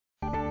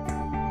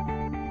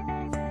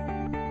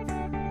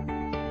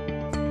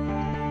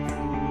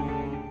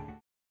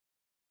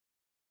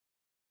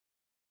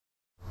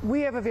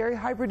We have a very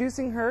high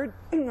producing herd.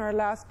 Our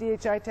last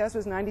DHI test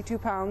was 92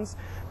 pounds,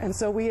 and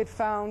so we had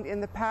found in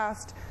the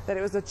past that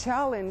it was a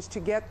challenge to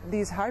get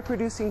these high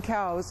producing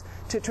cows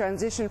to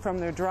transition from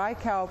their dry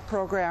cow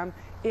program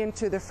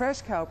into the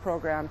fresh cow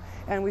program,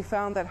 and we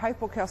found that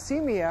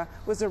hypocalcemia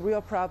was a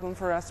real problem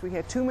for us. We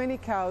had too many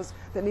cows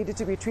that needed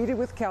to be treated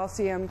with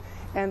calcium,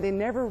 and they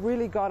never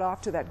really got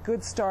off to that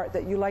good start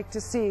that you like to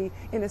see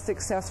in a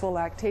successful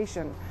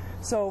lactation.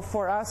 So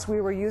for us, we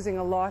were using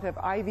a lot of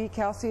IV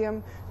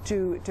calcium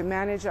to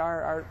manage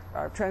our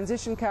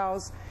transition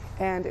cows,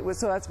 and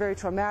so that's very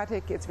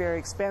traumatic, it's very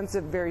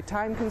expensive, very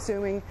time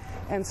consuming,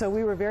 and so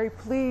we were very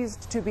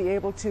pleased to be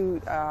able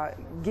to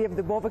give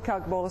the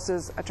Bovikalc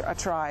boluses a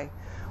try.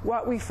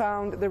 What we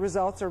found, the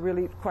results are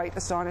really quite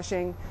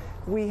astonishing.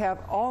 We have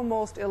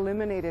almost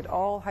eliminated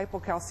all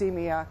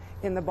hypocalcemia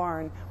in the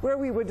barn. Where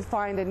we would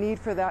find a need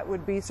for that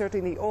would be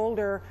certainly the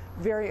older,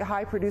 very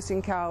high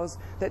producing cows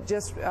that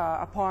just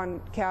upon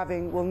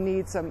calving will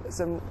need some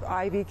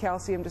IV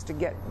calcium just to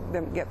get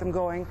them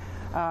going.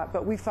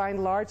 But we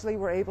find largely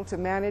we're able to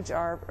manage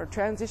our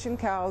transition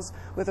cows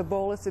with a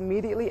bolus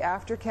immediately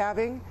after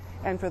calving,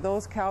 and for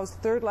those cows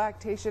third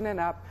lactation and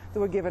up, they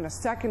were given a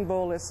second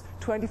bolus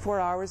 24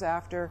 hours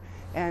after,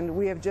 and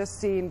we have just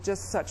seen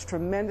just such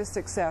tremendous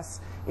success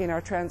in our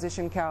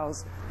transition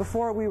cows.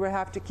 Before, we would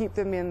have to keep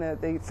them in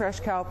the fresh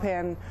cow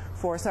pen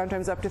for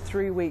sometimes up to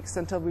 3 weeks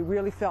until we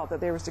really felt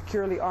that they were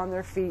securely on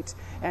their feet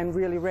and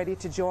really ready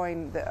to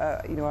join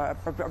a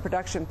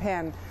production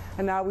pen.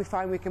 And now we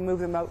find we can move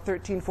them out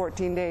 13,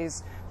 14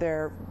 days.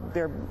 Their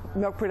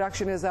milk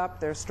production is up,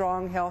 they're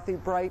strong, healthy,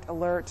 bright,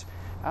 alert,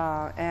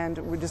 and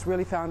we just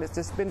really found it's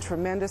just been a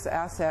tremendous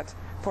asset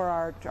for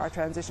our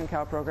transition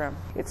cow program.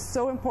 It's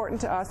so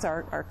important to us,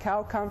 our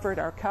cow comfort,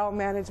 our cow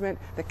management,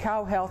 the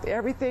cow health,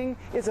 everything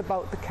is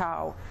about the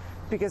cow,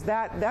 because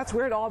that's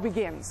where it all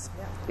begins.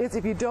 Yeah. It's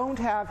if you don't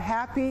have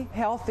happy,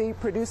 healthy,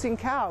 producing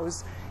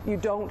cows, you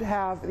don't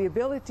have the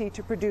ability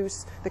to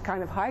produce the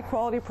kind of high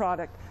quality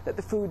product that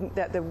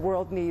the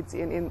world needs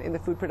in the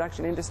food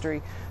production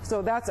industry.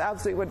 So that's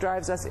absolutely what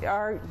drives us.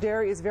 Our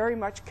dairy is very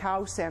much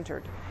cow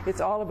centered. It's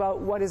all about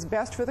what is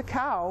best for the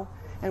cow,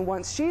 and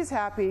once she's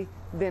happy,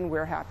 then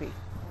we're happy.